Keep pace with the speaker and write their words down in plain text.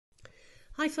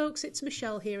Hi folks, it's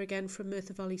Michelle here again from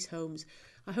Merthyr Valleys Homes.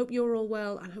 I hope you're all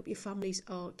well and I hope your families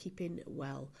are keeping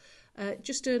well.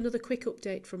 Just another quick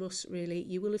update from us really.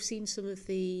 You will have seen some of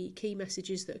the key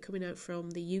messages that are coming out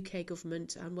from the UK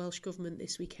Government and Welsh Government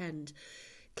this weekend.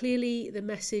 Clearly the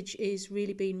message is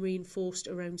really being reinforced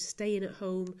around staying at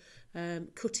home,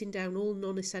 cutting down all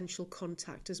non-essential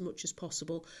contact as much as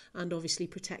possible, and obviously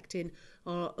protecting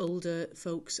our older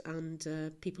folks and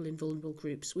people in vulnerable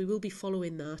groups. We will be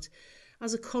following that.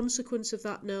 As a consequence of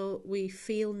that, we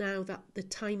feel now that the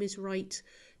time is right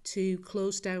to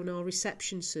close down our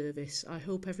reception service. I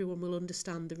hope everyone will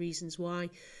understand the reasons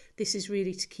why. This is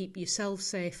really to keep yourself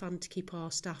safe and to keep our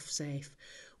staff safe.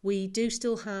 We do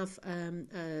still have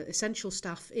essential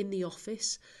staff in the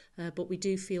office, but we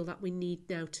do feel that we need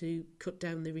now to cut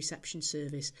down the reception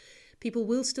service. People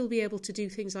will still be able to do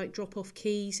things like drop off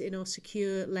keys in our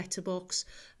secure letterbox.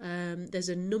 There's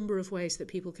a number of ways that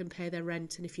people can pay their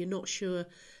rent, and if you're not sure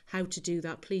how to do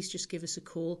that, please just give us a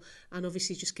call, and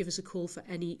obviously just give us a call for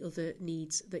any other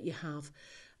needs that you have.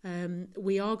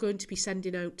 We are going to be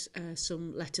sending out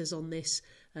some letters on this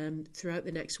throughout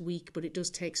the next week, but it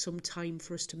does take some time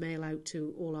for us to mail out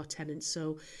to all our tenants.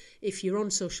 So if you're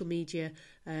on social media,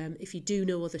 if you do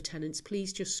know other tenants,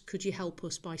 please just could you help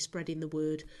us by spreading the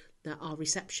word that our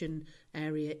reception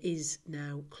area is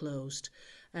now closed.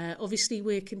 Obviously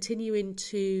we're continuing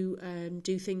to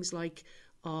do things like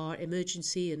our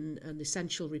emergency and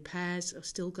essential repairs are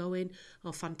still going.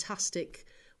 Our fantastic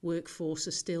workforce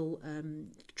are still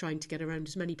trying to get around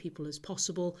as many people as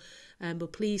possible,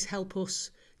 but please help us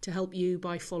to help you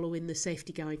by following the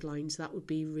safety guidelines. That would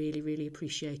be really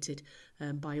appreciated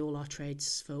by all our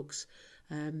trades folks.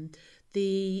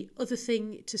 The other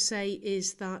thing to say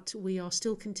is that we are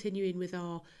still continuing with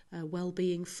our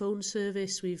wellbeing phone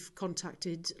service. We've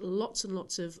contacted lots and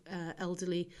lots of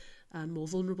elderly and more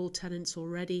vulnerable tenants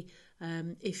already.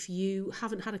 If you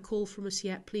haven't had a call from us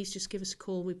yet, please just give us a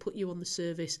call. We put you on the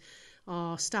service.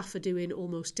 Our staff are doing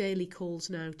almost daily calls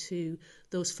now to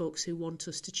those folks who want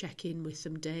us to check in with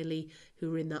them daily,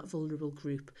 who are in that vulnerable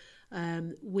group.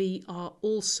 We are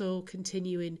also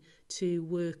continuing to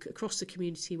work across the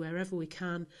community wherever we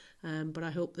can, but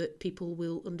I hope that people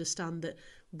will understand that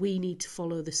we need to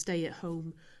follow the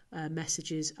stay-at-home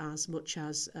messages as much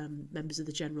as members of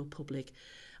the general public.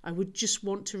 I would just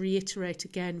want to reiterate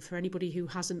again for anybody who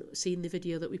hasn't seen the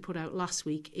video that we put out last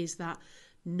week is that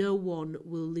no one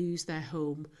will lose their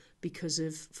home because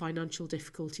of financial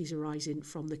difficulties arising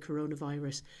from the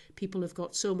coronavirus. People have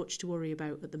got so much to worry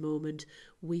about at the moment.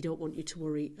 We don't want you to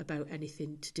worry about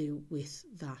anything to do with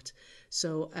that.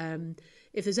 So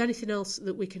if there's anything else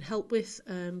that we can help with,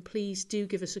 please do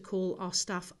give us a call. Our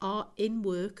staff are in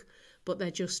work, but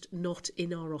they're just not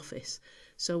in our office.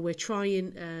 So we're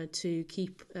trying to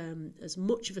keep as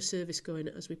much of a service going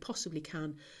as we possibly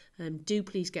can. Do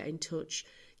please get in touch.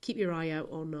 Keep your eye out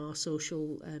on our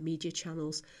social media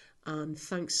channels. And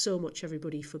thanks so much,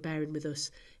 everybody, for bearing with us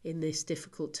in this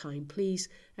difficult time. Please,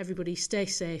 everybody, stay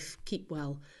safe, keep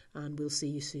well, and we'll see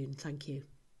you soon. Thank you.